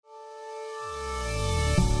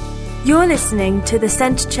You're listening to the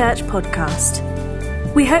Centre Church podcast.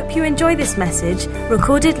 We hope you enjoy this message,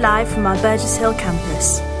 recorded live from our Burgess Hill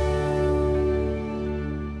campus.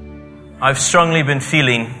 I've strongly been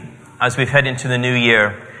feeling, as we've head into the new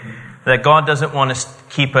year, that God doesn't want to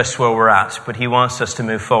keep us where we're at, but He wants us to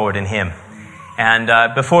move forward in Him.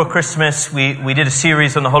 And before Christmas, we did a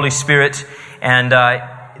series on the Holy Spirit, and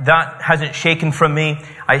that hasn't shaken from me.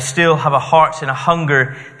 I still have a heart and a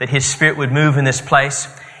hunger that His Spirit would move in this place.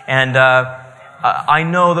 And I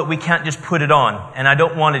know that we can't just put it on, and I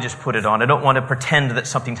don't want to just put it on. I don't want to pretend that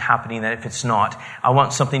something's happening that if it's not. I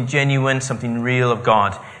want something genuine, something real of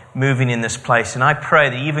God moving in this place. And I pray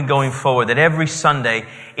that even going forward, that every Sunday,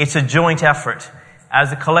 it's a joint effort.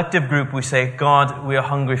 As a collective group, we say, God, we are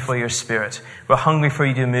hungry for your Spirit. We're hungry for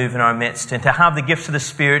you to move in our midst. And to have the gifts of the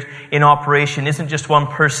Spirit in operation isn't just one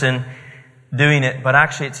person doing it, but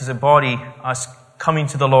actually it's as a body, us coming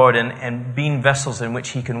to the Lord and being vessels in which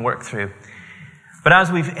He can work through. But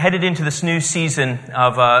as we've headed into this new season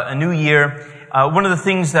of a new year, one of the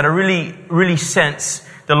things that I really sense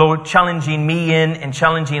the Lord challenging me in and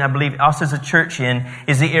challenging, I believe, us as a church in,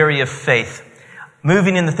 is the area of faith.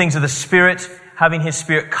 Moving in the things of the Spirit, having His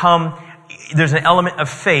Spirit come, there's an element of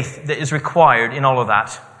faith that is required in all of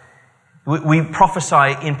that. We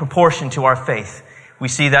prophesy in proportion to our faith. We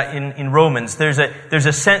see that in Romans. There's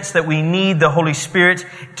a sense that we need the Holy Spirit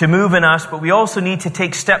to move in us, but we also need to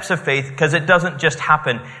take steps of faith because it doesn't just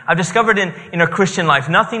happen. I've discovered in our Christian life,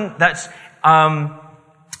 nothing that's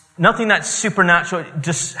supernatural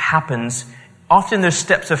just happens. Often there's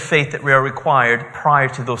steps of faith that we are required prior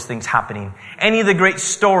to those things happening. Any of the great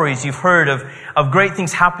stories you've heard of great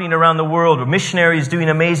things happening around the world, with missionaries doing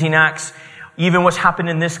amazing acts, even what's happened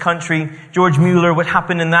in this country, George Mueller, what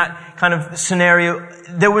happened in that kind of scenario,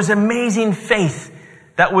 there was amazing faith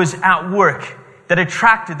that was at work that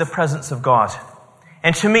attracted the presence of God.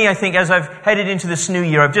 And to me, I think as I've headed into this new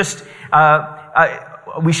year,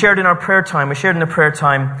 we shared in our prayer time,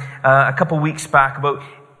 a couple of weeks back about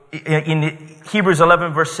in Hebrews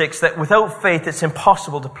 11 verse 6 that without faith it's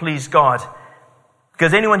impossible to please God.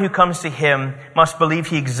 Because anyone who comes to Him must believe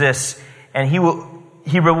He exists, and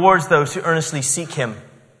He rewards those who earnestly seek Him.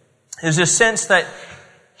 There's a sense that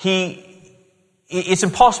it's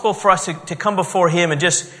impossible for us to come before Him and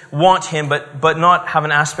just want Him, but not have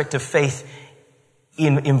an aspect of faith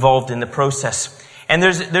involved in the process. And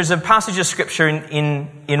there's a passage of scripture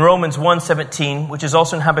in Romans 1:17, which is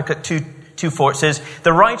also in Habakkuk 2:4. It says,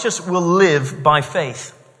 "The righteous will live by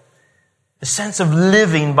faith." The sense of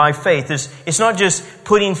living by faith it's not just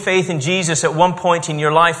putting faith in Jesus at one point in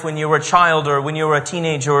your life when you were a child or when you were a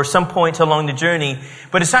teenager or some point along the journey,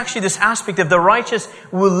 but it's actually this aspect of the righteous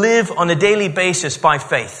will live on a daily basis by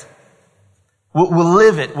faith. We'll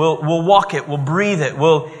live it, we'll walk it, we'll breathe it,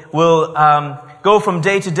 we'll go from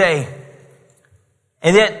day to day.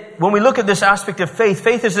 And yet, when we look at this aspect of faith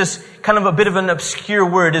is this kind of a bit of an obscure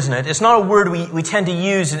word, isn't it? It's not a word we tend to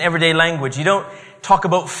use in everyday language. You don't talk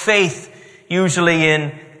about faith usually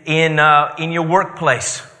in your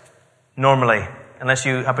workplace, normally, unless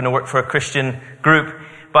you happen to work for a Christian group.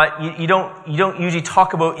 But you don't usually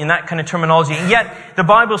talk about in that kind of terminology. And yet, the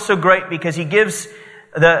Bible's so great because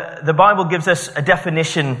the Bible gives us a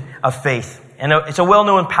definition of faith. And it's a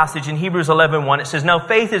well-known passage in Hebrews 11:1. It says, "Now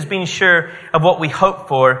faith is being sure of what we hope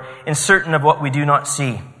for and certain of what we do not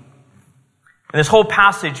see." And this whole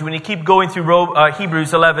passage, when you keep going through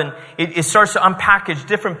Hebrews 11, it starts to unpackage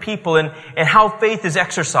different people and how faith is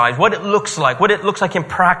exercised, what it looks like in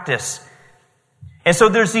practice. And so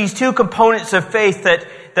there's these two components of faith that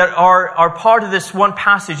are part of this one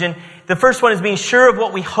passage. And the first one is being sure of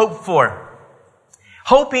what we hope for.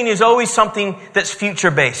 Hoping is always something that's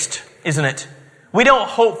future-based, isn't it? We don't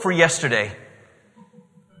hope for yesterday.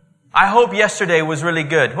 I hope yesterday was really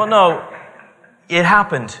good. Well, no, it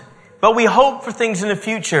happened. But we hope for things in the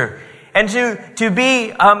future. And to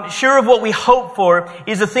be sure of what we hope for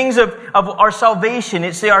is the things of our salvation.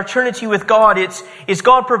 It's our eternity with God. It's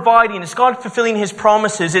God providing. It's God fulfilling His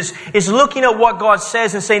promises. It's looking at what God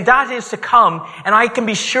says and saying, that is to come. And I can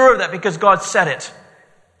be sure of that because God said it.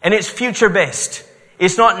 And it's future-based.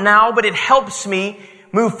 It's not now, but it helps me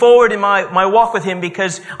move forward in my walk with Him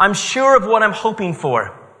because I'm sure of what I'm hoping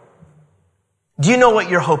for. Do you know what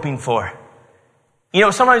you're hoping for? You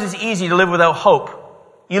know, sometimes it's easy to live without hope.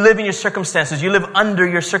 You live in your circumstances. You live under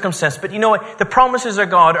your circumstance. But you know what? The promises of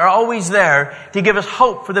God are always there to give us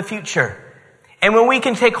hope for the future. And when we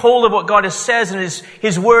can take hold of what God says in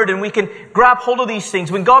His Word and we can grab hold of these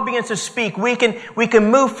things, when God begins to speak, we can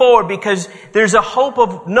move forward because there's a hope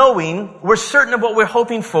of knowing we're certain of what we're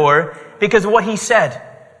hoping for because of what He said.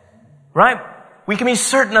 Right? We can be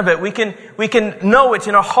certain of it. We can know it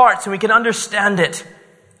in our hearts and we can understand it.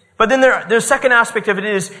 But then the second aspect of it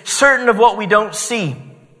is certain of what we don't see.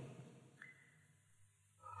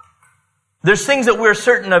 There's things that we're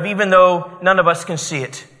certain of even though none of us can see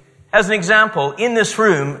it. As an example, in this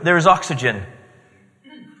room, there is oxygen.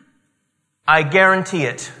 I guarantee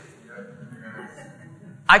it.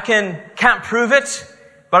 I can't prove it,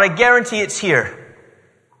 but I guarantee it's here.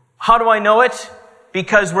 How do I know it?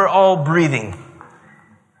 Because we're all breathing.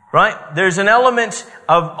 Right? There's an element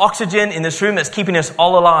of oxygen in this room that's keeping us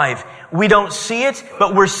all alive. We don't see it,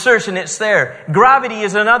 but we're certain it's there. Gravity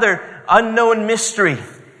is another unknown mystery.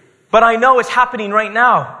 But I know it's happening right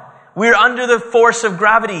now. We're under the force of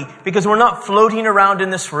gravity because we're not floating around in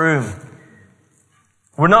this room.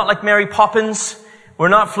 We're not like Mary Poppins. We're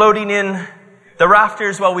not floating in the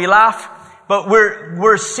rafters while we laugh. But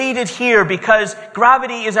we're seated here because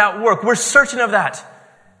gravity is at work. We're certain of that.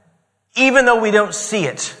 Even though we don't see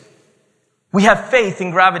it. We have faith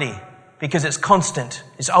in gravity because it's constant.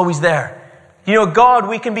 It's always there. You know, God,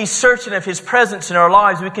 we can be certain of His presence in our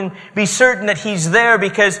lives. We can be certain that He's there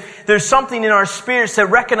because there's something in our spirits that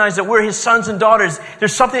recognize that we're His sons and daughters.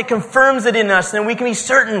 There's something that confirms it in us, and we can be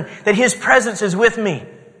certain that His presence is with me.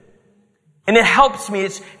 And it helps me.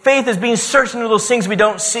 Faith is being certain of those things we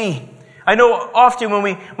don't see. I know often when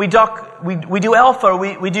we do Alpha,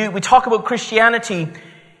 we talk about Christianity.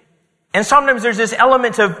 And sometimes there's this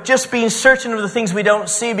element of just being certain of the things we don't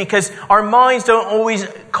see because our minds don't always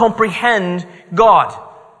comprehend God.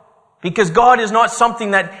 Because God is not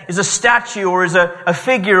something that is a statue or is a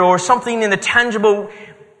figure or something in the tangible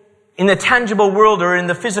world or in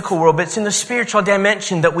the physical world, but it's in the spiritual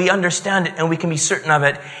dimension that we understand it and we can be certain of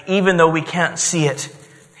it even though we can't see it.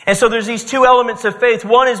 And so there's these two elements of faith.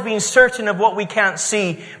 One is being certain of what we can't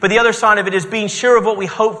see, but the other side of it is being sure of what we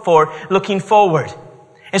hope for, looking forward.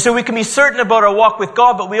 And so we can be certain about our walk with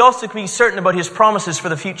God, but we also can be certain about His promises for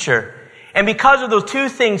the future. And because of those two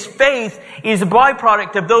things, faith is a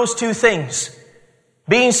byproduct of those two things.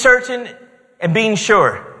 Being certain and being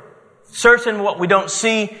sure. Certain of what we don't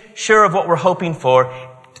see, sure of what we're hoping for.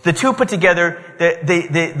 The two put together,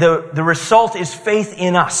 the result is faith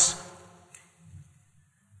in us.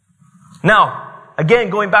 Now,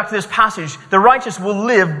 again, going back to this passage, the righteous will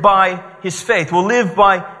live by his faith, will live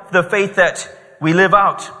by the faith that we live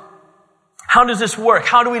out. How does this work?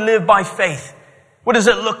 How do we live by faith? What does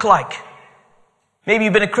it look like? Maybe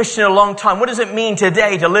you've been a Christian a long time. What does it mean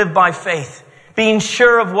today to live by faith? Being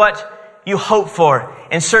sure of what you hope for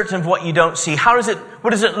and certain of what you don't see. What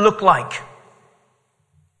does it look like?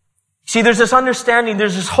 See, there's this understanding,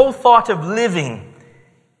 there's this whole thought of living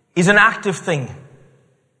is an active thing.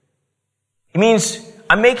 It means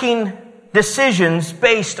I'm making decisions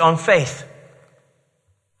based on faith.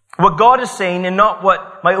 What God is saying and not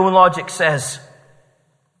what my own logic says.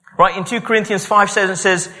 Right? In 2 Corinthians 5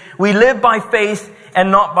 says, we live by faith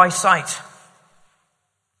and not by sight.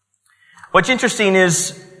 What's interesting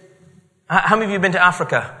is, how many of you have been to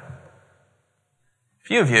Africa? A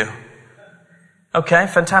few of you. Okay,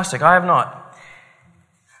 fantastic. I have not.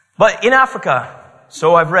 But in Africa,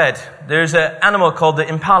 so I've read, there's an animal called the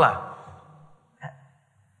impala.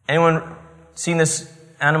 Anyone seen this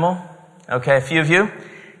animal? Okay, a few of you.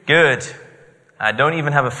 Good. I don't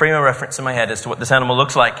even have a frame of reference in my head as to what this animal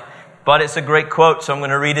looks like. But it's a great quote, so I'm going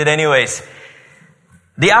to read it anyways.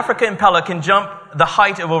 The African impala can jump the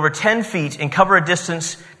height of over 10 feet and cover a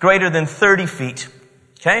distance greater than 30 feet.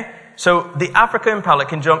 Okay? So the African impala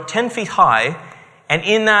can jump 10 feet high and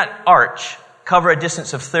in that arch cover a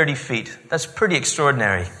distance of 30 feet. That's pretty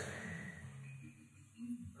extraordinary.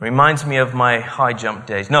 Reminds me of my high jump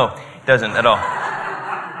days. No, it doesn't at all.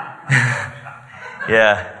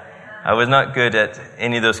 Yeah, I was not good at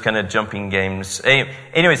any of those kind of jumping games.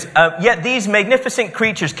 Anyways, yet these magnificent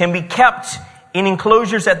creatures can be kept in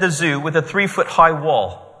enclosures at the zoo with a 3-foot high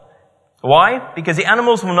wall. Why? Because the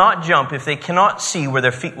animals will not jump if they cannot see where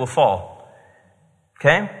their feet will fall.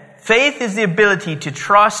 Okay? Faith is the ability to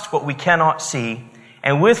trust what we cannot see,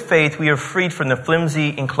 and with faith we are freed from the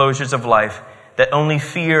flimsy enclosures of life that only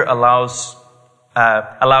fear allows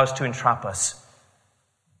to entrap us.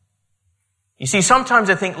 You see, sometimes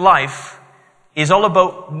I think life is all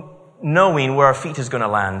about knowing where our feet is going to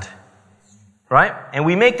land. Right? And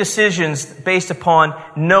we make decisions based upon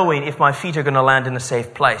knowing if my feet are going to land in a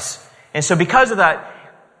safe place. And so because of that,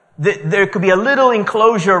 there could be a little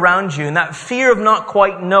enclosure around you, and that fear of not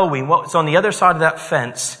quite knowing what's on the other side of that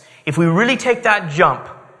fence, if we really take that jump,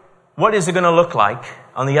 what is it going to look like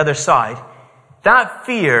on the other side? That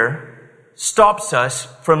fear stops us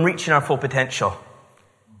from reaching our full potential.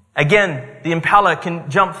 Again, the impala can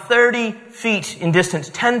jump 30 feet in distance,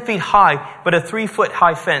 10 feet high, but a 3-foot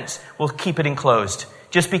high fence will keep it enclosed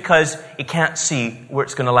just because it can't see where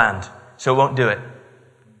it's going to land. So it won't do it.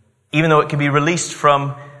 Even though it can be released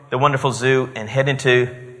from the wonderful zoo and head into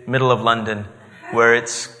the middle of London where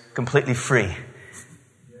it's completely free.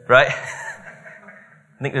 Right?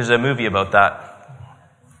 I think there's a movie about that.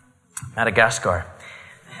 Madagascar.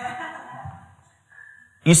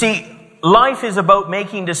 You see, life is about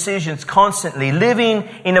making decisions constantly, living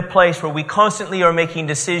in a place where we constantly are making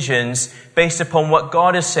decisions based upon what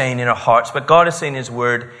God is saying in our hearts, what God is saying in His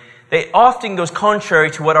Word. It often goes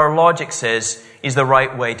contrary to what our logic says is the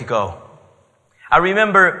right way to go. I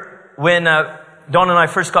remember when Dawn and I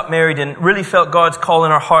first got married and really felt God's call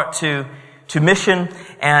in our heart to mission,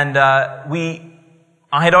 and I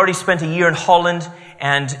had already spent a year in Holland,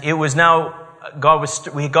 and it was now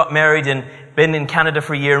we got married and been in Canada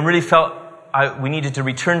for a year and really felt we needed to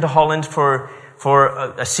return to Holland for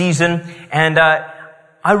a season. And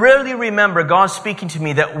I rarely remember God speaking to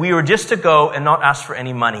me that we were just to go and not ask for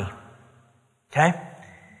any money. Okay?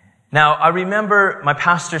 Now, I remember my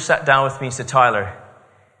pastor sat down with me and said, Tyler,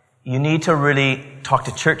 you need to really talk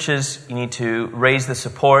to churches. You need to raise the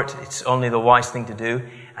support. It's only the wise thing to do.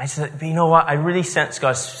 And I said, but you know what? I really sense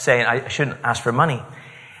God saying I shouldn't ask for money.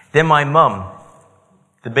 Then my mum,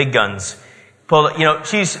 the big guns,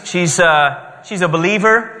 she's a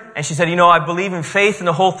believer, and she said, I believe in faith and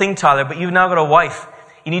the whole thing, Tyler, but you've now got a wife.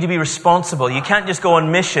 You need to be responsible. You can't just go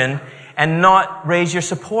on mission and not raise your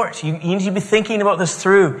support. You need to be thinking about this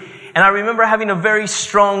through. And I remember having a very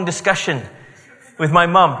strong discussion with my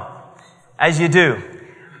mum, as you do,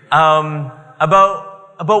 about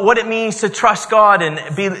what it means to trust God and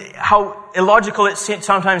how illogical it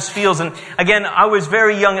sometimes feels. And again, I was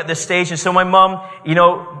very young at this stage, and so my mum,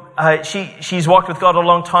 she's walked with God a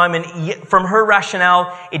long time, and from her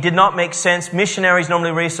rationale, it did not make sense. Missionaries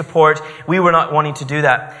normally raise support. We were not wanting to do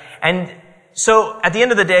that. And so at the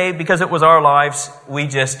end of the day, because it was our lives, we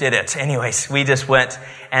just did it. Anyways, we just went,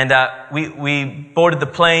 and we boarded the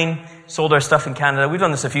plane, sold our stuff in Canada. We've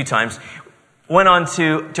done this a few times. Went on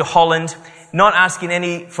to Holland, not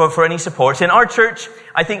asking for any support. And our church,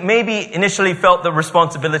 I think, maybe initially felt the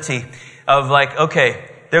responsibility of like, okay,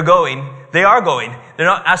 they are going. They're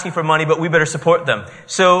not asking for money, but we better support them.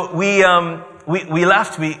 So we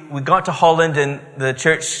left. We got to Holland, and the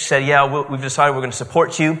church said, yeah, we've decided we're going to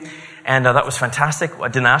support you. And that was fantastic. I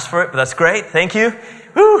didn't ask for it, but that's great. Thank you.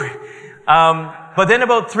 Woo. But then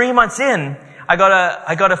about 3 months in, I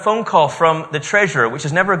got a phone call from the treasurer, which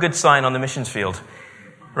is never a good sign on the missions field,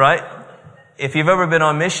 right? If you've ever been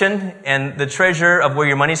on mission and the treasurer of where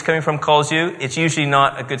your money's coming from calls you, it's usually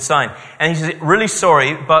not a good sign. And he says, really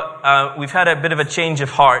sorry, but we've had a bit of a change of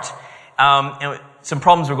heart. And some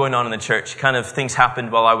problems were going on in the church. Kind of things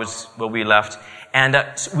happened while we left. And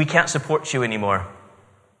we can't support you anymore.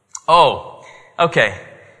 Oh, okay.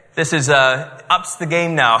 This is ups the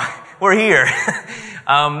game now. We're here.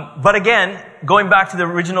 But again, going back to the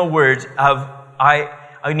original word of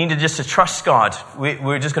I needed just to trust God.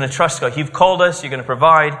 We're just going to trust God. You've called us. You're going to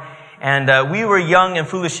provide. And we were young and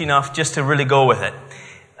foolish enough just to really go with it.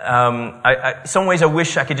 Some ways I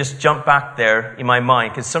wish I could just jump back there in my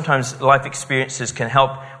mind, because sometimes life experiences can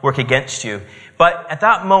help work against you. But at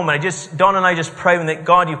that moment, Dawn and I just prayed that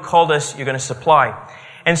God, you've called us. You're going to supply.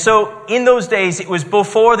 And so in those days, it was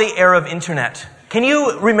before the era of internet. Can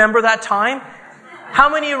you remember that time? How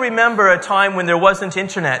many of you remember a time when there wasn't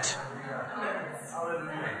internet?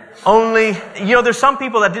 Only, there's some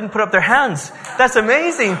people that didn't put up their hands. That's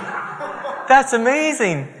amazing. That's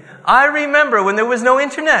amazing. I remember when there was no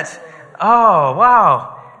internet. Oh,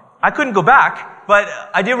 wow. I couldn't go back, but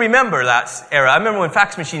I do remember that era. I remember when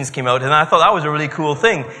fax machines came out, and I thought that was a really cool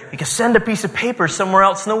thing. You could send a piece of paper somewhere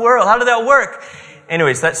else in the world. How did that work?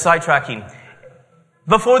 Anyways, that's sidetracking.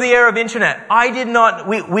 Before the era of internet,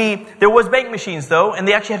 there was bank machines though, and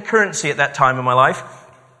they actually had currency at that time in my life.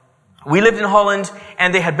 We lived in Holland,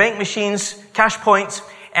 and they had bank machines, cash points,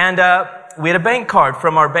 and we had a bank card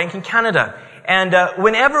from our bank in Canada. And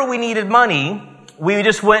whenever we needed money, we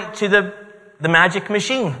just went to the magic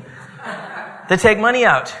machine to take money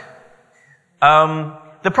out.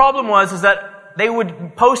 The problem was that they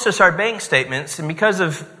would post us our bank statements, and because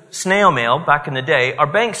of snail mail back in the day, our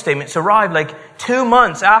bank statements arrived like 2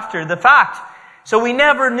 months after the fact. So we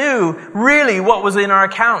never knew really what was in our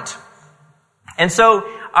account. And so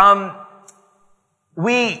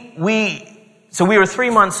we were 3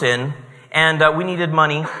 months in, and we needed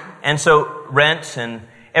money, and so rent, and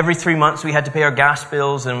every 3 months we had to pay our gas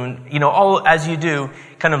bills, and all as you do,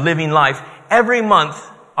 kind of living life. Every month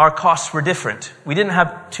our costs were different. We didn't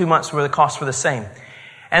have 2 months where the costs were the same.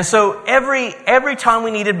 And so every time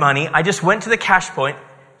we needed money, I just went to the cash point,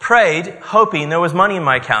 prayed, hoping there was money in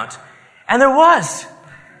my account. And there was.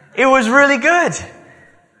 It was really good.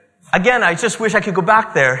 Again, I just wish I could go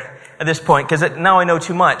back there at this point, because now I know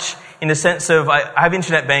too much in the sense of I have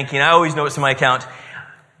internet banking. I always know what's in my account.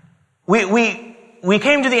 We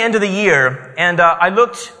came to the end of the year, and I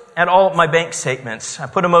looked at all of my bank statements. I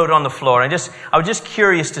put them out on the floor. I was just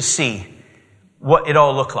curious to see what it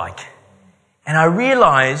all looked like. And I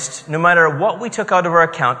realized no matter what we took out of our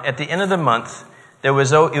account, at the end of the month, it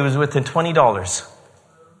was within $20.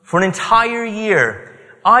 For an entire year,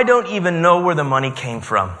 I don't even know where the money came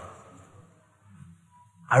from.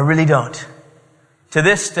 I really don't. To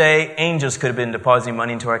this day, angels could have been depositing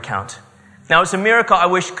money into our account. Now, it's a miracle I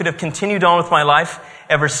wish could have continued on with my life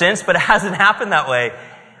ever since, but it hasn't happened that way.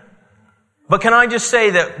 But can I just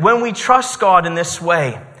say that when we trust God in this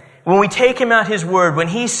way, when we take Him at His word, when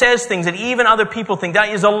He says things that even other people think that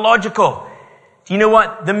is illogical, do you know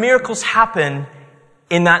what? The miracles happen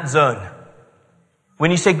in that zone.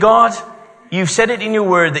 When you say, God, you've said it in your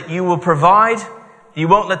word that you will provide, you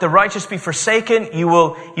won't let the righteous be forsaken, you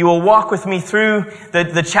will walk with me through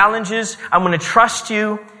the challenges, I'm going to trust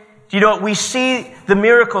you. Do you know what? We see the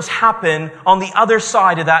miracles happen on the other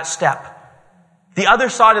side of that step. The other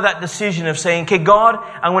side of that decision of saying, okay, God,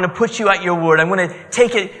 I'm going to put you at your word. I'm going to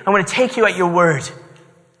take you at your word.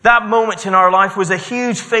 That moment in our life was a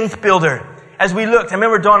huge faith builder. As we looked, I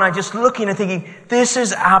remember Dawn and I just looking and thinking, this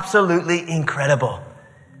is absolutely incredible.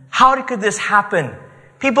 How could this happen?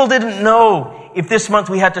 People didn't know if this month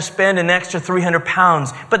we had to spend an extra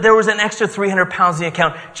 £300, but there was an extra £300 in the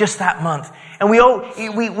account just that month. And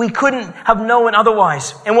we couldn't have known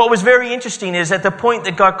otherwise. And what was very interesting is at the point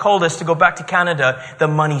that God called us to go back to Canada, the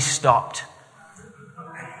money stopped.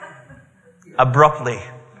 Abruptly.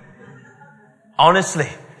 Honestly.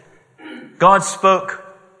 God spoke.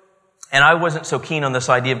 And I wasn't so keen on this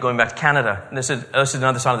idea of going back to Canada. And this is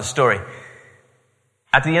another side of the story.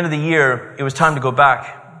 At the end of the year, it was time to go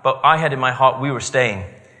back. But I had in my heart we were staying.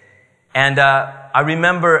 And I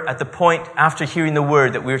remember at the point after hearing the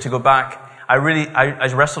word that we were to go back, I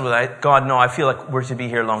wrestled with it. God, no, I feel like we're to be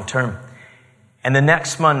here long term. And the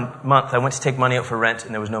next month, I went to take money out for rent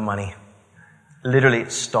and there was no money. Literally,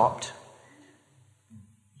 it stopped.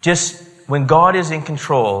 Just when God is in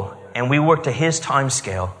control and we work to His time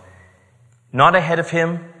scale, not ahead of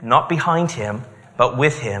Him, not behind Him, but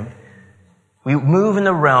with Him, we move in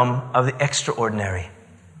the realm of the extraordinary.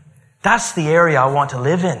 That's the area I want to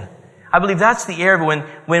live in. I believe that's the area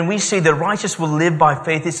when we say the righteous will live by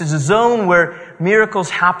faith. This is a zone where miracles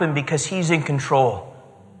happen because He's in control.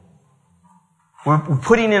 We're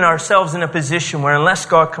putting in ourselves in a position where unless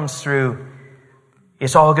God comes through,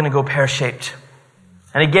 it's all going to go pear-shaped.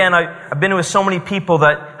 And again, I've been with so many people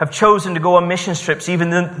that have chosen to go on mission trips even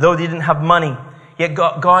though they didn't have money. Yet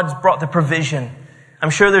God's brought the provision. I'm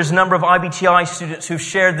sure there's a number of IBTI students who've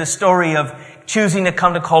shared the story of choosing to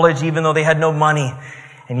come to college even though they had no money.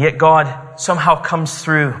 And yet God somehow comes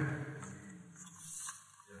through.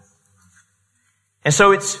 And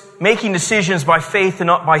so it's making decisions by faith and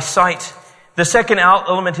not by sight. The second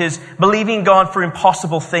element is believing God for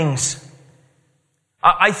impossible things.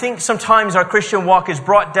 I think sometimes our Christian walk is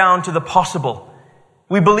brought down to the possible.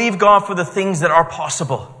 We believe God for the things that are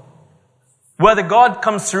possible. Whether God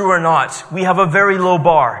comes through or not, we have a very low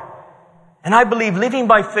bar. And I believe living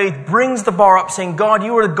by faith brings the bar up, saying, God,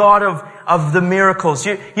 you are the God of the miracles.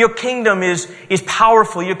 Your kingdom is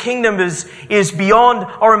powerful. Your kingdom is beyond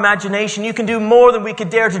our imagination. You can do more than we could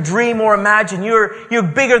dare to dream or imagine. You're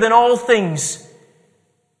bigger than all things.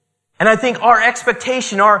 And I think our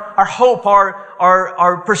expectation, our hope,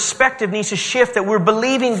 our perspective needs to shift, that we're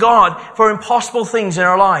believing God for impossible things in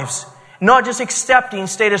our lives, not just accepting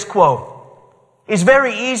status quo. It's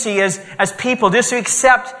very easy as people just to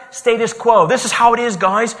accept status quo. This is how it is,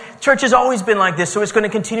 guys. Church has always been like this, so it's going to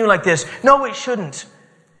continue like this. No, it shouldn't.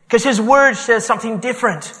 Because His Word says something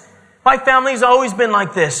different. My family's always been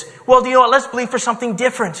like this. Well, do you know what? Let's believe for something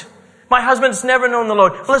different. My husband's never known the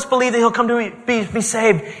Lord. Well, let's believe that He'll come to be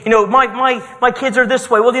saved. You know, my kids are this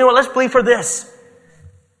way. Well, do you know what? Let's believe for this.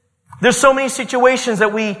 There's so many situations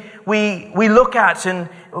that we look at and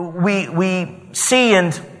we see,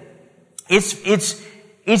 and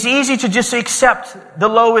it's easy to just accept the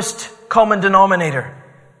lowest common denominator.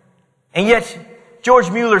 And yet, George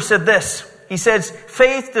Mueller said this. He says,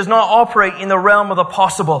 faith does not operate in the realm of the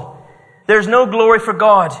possible. There's no glory for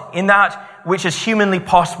God in that which is humanly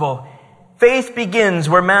possible. Faith begins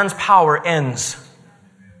where man's power ends.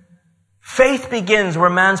 Faith begins where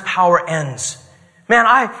man's power ends. Man,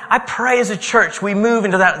 I pray as a church we move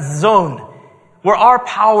into that zone where our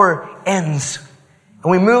power ends.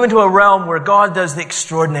 And we move into a realm where God does the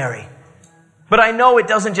extraordinary. But I know it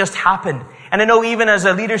doesn't just happen. And I know even as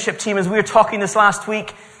a leadership team, as we were talking this last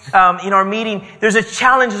week in our meeting, there's a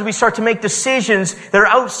challenge as we start to make decisions that are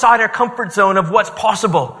outside our comfort zone of what's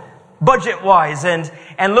possible, budget-wise,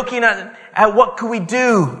 and looking at what could we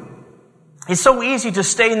do. It's so easy to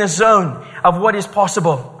stay in the zone of what is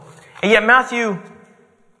possible. And yet Matthew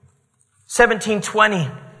 17:20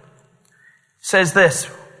 says this.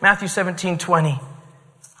 Matthew 17:20.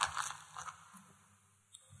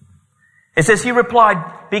 It says, he replied,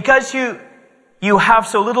 because you have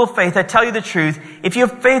so little faith, I tell you the truth, if you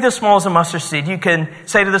have faith as small as a mustard seed, you can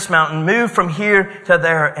say to this mountain, move from here to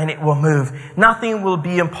there, and it will move. Nothing will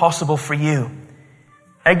be impossible for you.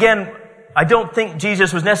 Again, I don't think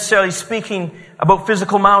Jesus was necessarily speaking about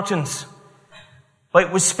physical mountains.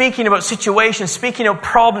 But was speaking about situations, speaking about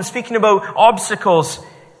problems, speaking about obstacles,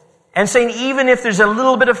 and saying even if there's a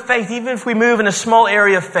little bit of faith, even if we move in a small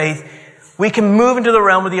area of faith, we can move into the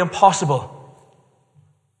realm of the impossible.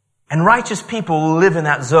 And righteous people will live in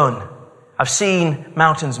that zone of seeing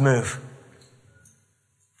mountains move.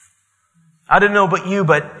 I don't know about you,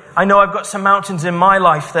 but I know I've got some mountains in my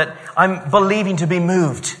life that I'm believing to be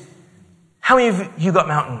moved. How many of you got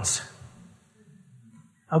mountains?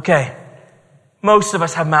 Okay. Most of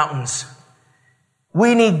us have mountains.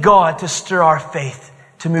 We need God to stir our faith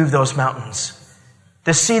to move those mountains,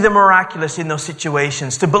 to see the miraculous in those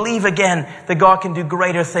situations, to believe again that God can do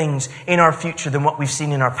greater things in our future than what we've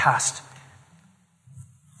seen in our past.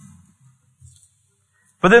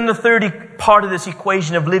 But then the third part of this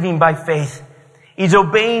equation of living by faith is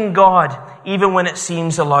obeying God even when it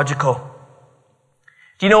seems illogical.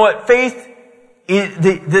 Do you know what? Faith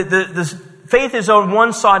is, faith is on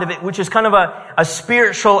one side of it, which is kind of a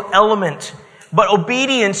spiritual element. But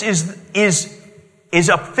obedience is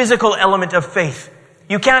a physical element of faith.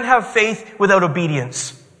 You can't have faith without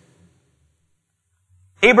obedience.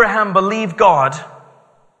 Abraham believed God,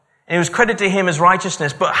 and it was credited to him as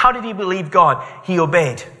righteousness. But how did he believe God? He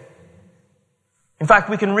obeyed. In fact,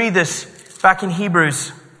 we can read this back in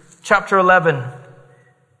Hebrews chapter 11,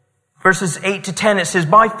 verses 8 to 10. It says,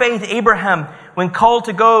 by faith, Abraham, when called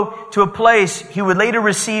to go to a place he would later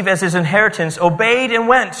receive as his inheritance, obeyed and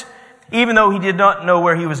went, even though he did not know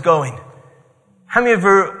where he was going. How many of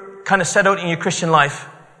you kind of set out in your Christian life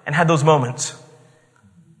and had those moments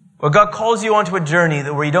where God calls you onto a journey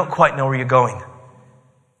where you don't quite know where you're going?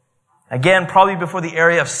 Again, probably before the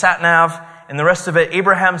area of sat-nav and the rest of it,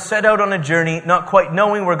 Abraham set out on a journey, not quite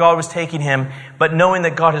knowing where God was taking him, but knowing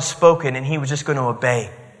that God has spoken and he was just going to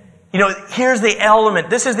obey. You know, here's the element.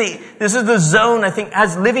 This is the zone, I think,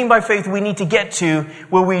 as living by faith we need to get to,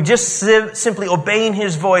 where we just simply obeying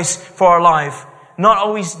his voice for our life, not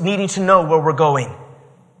always needing to know where we're going.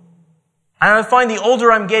 And I find the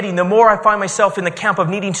older I'm getting, the more I find myself in the camp of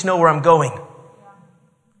needing to know where I'm going.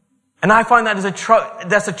 And I find that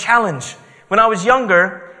that's a challenge. When I was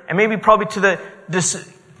younger, and maybe probably to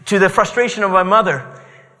the frustration of my mother,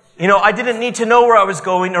 you know, I didn't need to know where I was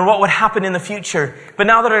going or what would happen in the future. But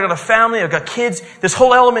now that I've got a family, I've got kids, this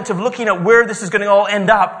whole element of looking at where this is going to all end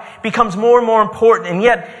up becomes more and more important. And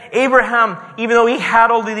yet, Abraham, even though he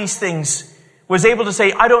had all of these things, was able to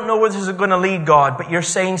say, I don't know where this is going to lead, God, but you're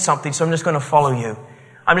saying something, so I'm just going to follow you.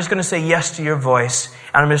 I'm just going to say yes to your voice,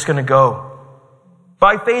 and I'm just going to go.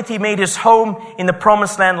 By faith, he made his home in the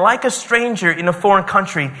promised land like a stranger in a foreign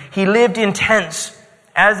country. He lived in tents,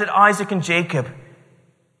 as did Isaac and Jacob,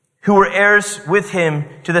 who were heirs with him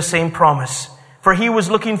to the same promise. For he was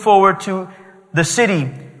looking forward to the city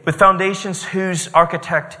with foundations whose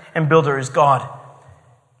architect and builder is God.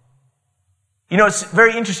 You know, it's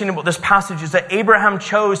very interesting about this passage is that Abraham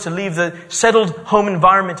chose to leave the settled home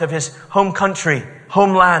environment of his home country,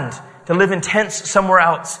 homeland, to live in tents somewhere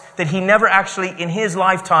else that he never actually in his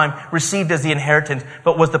lifetime received as the inheritance,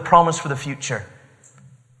 but was the promise for the future.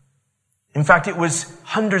 In fact, it was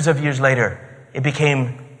hundreds of years later, it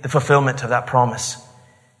became the fulfillment of that promise.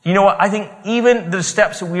 You know what? I think even the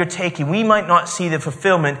steps that we are taking, we might not see the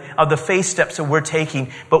fulfillment of the faith steps that we're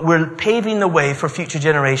taking, but we're paving the way for future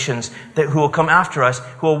generations who will come after us,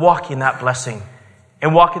 who will walk in that blessing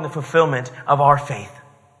and walk in the fulfillment of our faith.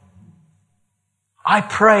 I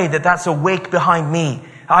pray that that's a wake behind me.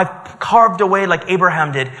 I've carved away like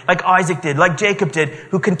Abraham did, like Isaac did, like Jacob did,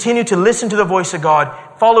 who continue to listen to the voice of God,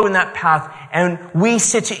 follow in that path, and we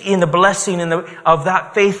sit in the blessing of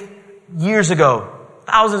that faith years ago.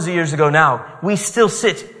 Thousands of years ago now, we still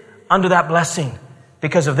sit under that blessing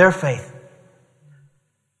because of their faith.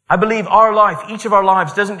 I believe our life, each of our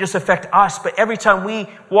lives, doesn't just affect us, but every time we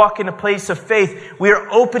walk in a place of faith, we are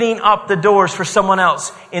opening up the doors for someone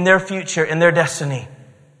else in their future, in their destiny.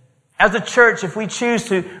 As a church, if we choose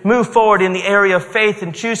to move forward in the area of faith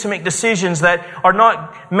and choose to make decisions that are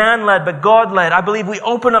not man-led but God-led, I believe we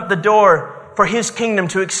open up the door for His kingdom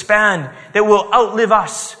to expand that will outlive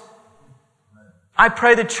us. I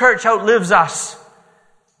pray the church outlives us.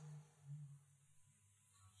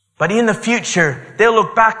 But in the future, they'll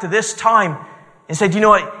look back to this time and say, do you know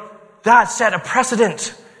what? That set a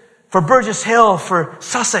precedent for Burgess Hill, for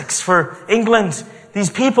Sussex, for England. These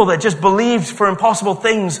people that just believed for impossible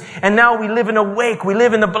things. And now we live in a wake. We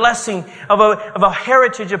live in the blessing of a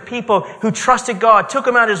heritage of people who trusted God, took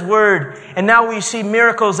Him at His word. And now we see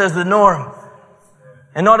miracles as the norm.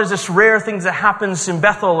 And not as this rare things that happens in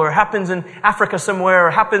Bethel or happens in Africa somewhere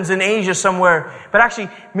or happens in Asia somewhere. But actually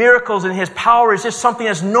miracles and His power is just something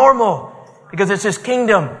that's normal because it's His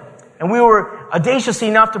kingdom. And we were audacious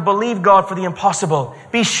enough to believe God for the impossible.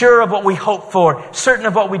 Be sure of what we hope for, certain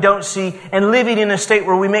of what we don't see, and living in a state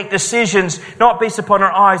where we make decisions not based upon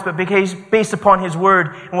our eyes, but based upon His word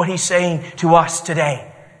and what He's saying to us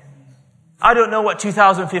today. I don't know what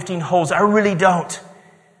 2015 holds. I really don't.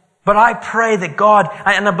 But I pray that God,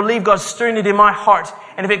 and I believe God's stirring it in my heart.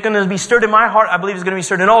 And if it's going to be stirred in my heart, I believe it's going to be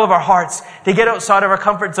stirred in all of our hearts to get outside of our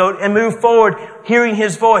comfort zone and move forward, hearing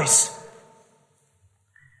His voice.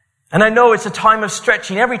 And I know it's a time of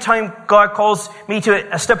stretching. Every time God calls me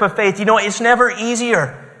to a step of faith, you know, it's never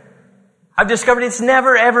easier. I've discovered it's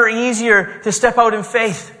never, ever easier to step out in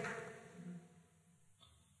faith.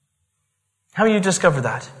 How have you discovered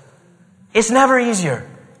that? It's never easier.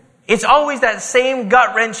 It's always that same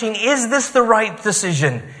gut-wrenching, is this the right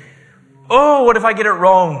decision? Oh, what if I get it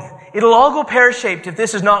wrong? It'll all go pear-shaped if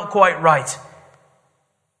this is not quite right.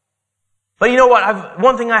 But you know what?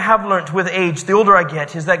 One thing I have learned with age, the older I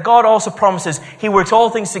get, is that God also promises He works all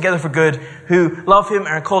things together for good who love Him and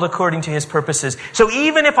are called according to His purposes. So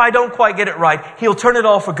even if I don't quite get it right, He'll turn it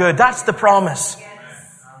all for good. That's the promise.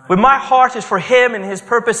 When my heart is for Him and His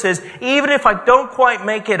purposes, even if I don't quite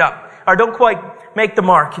make it up, or don't quite make the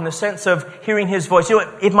mark in the sense of hearing His voice, you know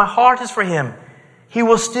what? If my heart is for Him, He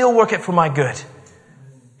will still work it for my good.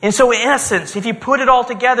 And so in essence, if you put it all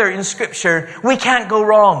together in Scripture, we can't go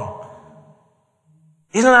wrong.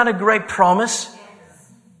 Isn't that a great promise?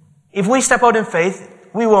 If we step out in faith,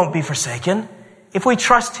 we won't be forsaken. If we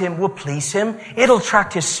trust Him, we'll please Him. It'll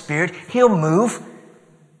attract His Spirit. He'll move.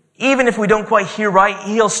 Even if we don't quite hear right,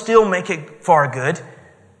 He'll still make it for our good.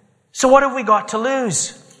 So what have we got to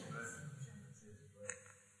lose?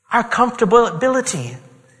 Our comfortability.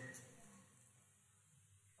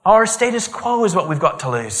 Our status quo is what we've got to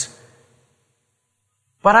lose.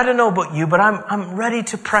 But I don't know about you, but I'm ready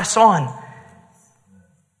to press on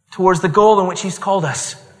towards the goal in which He's called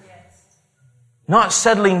us. Not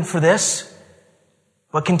settling for this,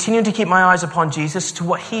 but continuing to keep my eyes upon Jesus to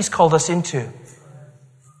what He's called us into.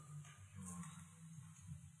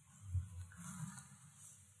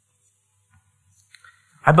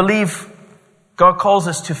 I believe God calls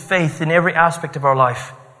us to faith in every aspect of our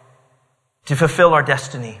life to fulfill our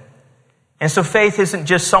destiny. And so faith isn't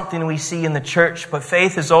just something we see in the church, but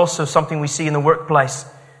faith is also something we see in the workplace.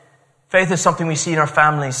 Faith is something we see in our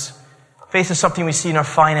families. Faith is something we see in our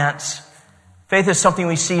finance. Faith is something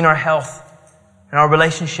we see in our health, in our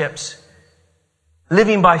relationships.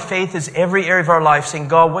 Living by faith is every area of our life saying,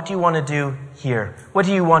 God, what do you want to do here? What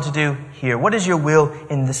do you want to do here? What is your will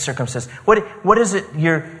in this circumstance? What is it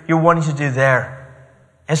you're wanting to do there?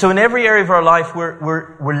 And so in every area of our life,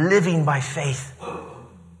 we're living by faith.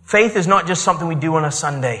 Faith is not just something we do on a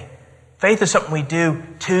Sunday. Faith is something we do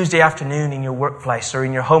Tuesday afternoon in your workplace or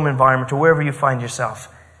in your home environment or wherever you find yourself.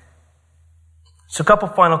 So a couple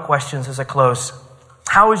final questions as I close.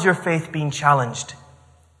 How is your faith being challenged?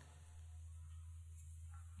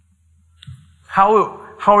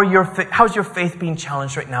 How's your faith being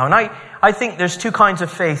challenged right now? And I think there's two kinds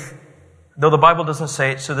of faith, though the Bible doesn't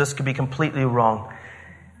say it, so this could be completely wrong.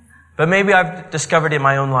 But maybe I've discovered in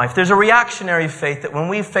my own life. There's a reactionary faith that when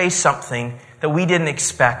we face something that we didn't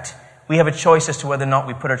expect, we have a choice as to whether or not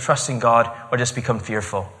we put our trust in God or just become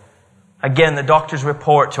fearful. Again, the doctor's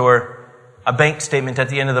report or a bank statement at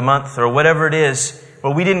the end of the month or whatever it is,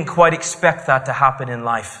 where we didn't quite expect that to happen in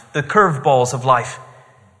life. The curveballs of life.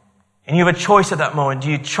 And you have a choice at that moment. Do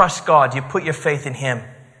you trust God? Do you put your faith in Him?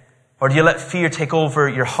 Or do you let fear take over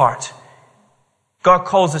your heart? God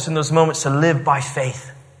calls us in those moments to live by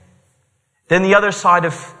faith. Then the other side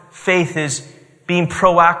of faith is being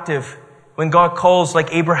proactive. When God calls, like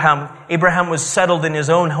Abraham was settled in his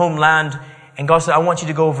own homeland, and God said, I want you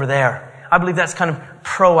to go over there. I believe that's kind of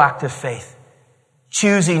proactive faith.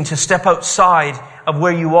 Choosing to step outside of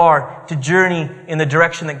where you are to journey in the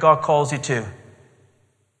direction that God calls you to.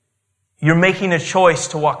 You're making a choice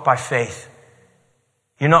to walk by faith.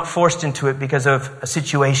 You're not forced into it because of a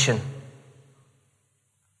situation.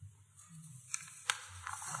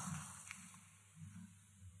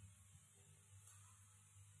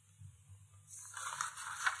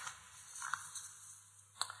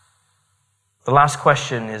 The last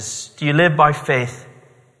question is, do you live by faith,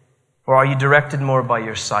 or are you directed more by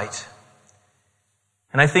your sight?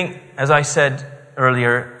 And I think, as I said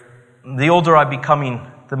earlier, the older I'm becoming,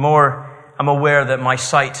 the more I'm aware that my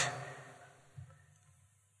sight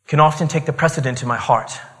can often take the precedent in my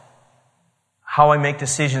heart. How I make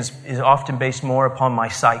decisions is often based more upon my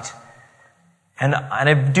sight. And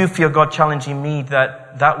I do feel God challenging me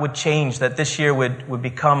that would change, that this year would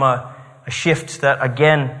become a shift, that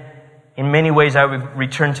again, in many ways I would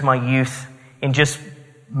return to my youth in just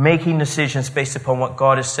making decisions based upon what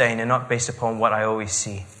God is saying and not based upon what I always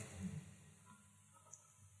see.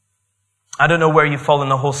 I don't know where you fall in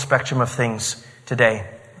the whole spectrum of things today,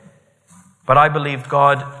 but I believe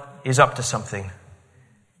God is up to something.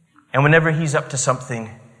 And whenever He's up to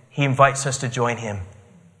something, He invites us to join Him.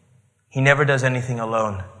 He never does anything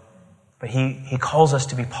alone, but He calls us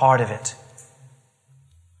to be part of it.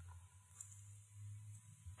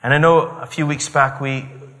 And I know a few weeks back we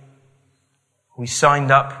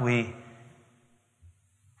signed up, we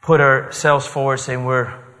put ourselves forward saying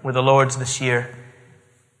we're the Lord's this year.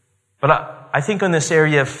 But I think on this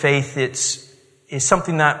area of faith, it's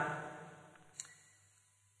something that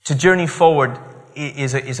to journey forward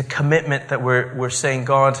is a commitment that we're saying,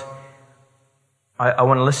 God, I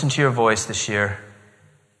want to listen to your voice this year,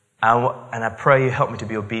 and I pray you help me to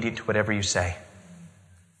be obedient to whatever you say.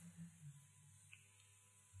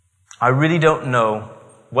 I really don't know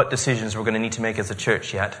what decisions we're going to need to make as a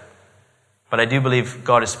church yet, but I do believe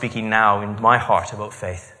God is speaking now in my heart about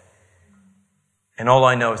faith. And all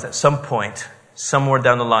I know is that at some point, somewhere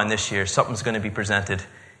down the line this year, something's going to be presented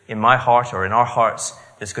in my heart or in our hearts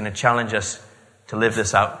that's going to challenge us to live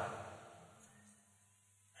this out.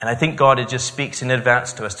 And I think God just speaks in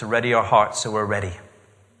advance to us to ready our hearts so we're ready.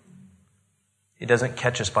 It doesn't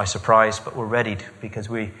catch us by surprise, but we're ready because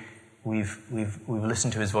we've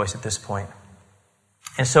listened to His voice at this point.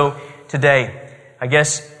 And so today, I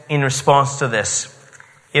guess in response to this,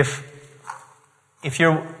 if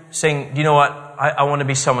you're saying, do you know what, I want to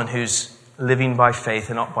be someone who's living by faith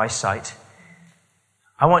and not by sight,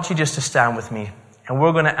 I want you just to stand with me, and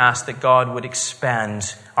we're going to ask that God would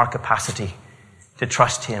expand our capacity to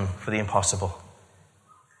trust Him for the impossible.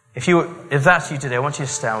 If that's you today, I want you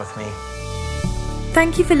to stand with me.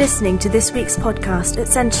 Thank you for listening to this week's podcast at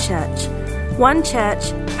Centre Church. One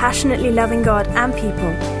church passionately loving God and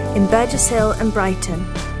people in Burgess Hill and Brighton.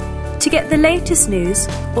 To get the latest news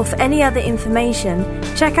or for any other information,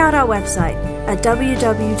 check out our website at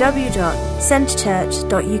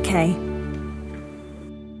www.centrechurch.uk.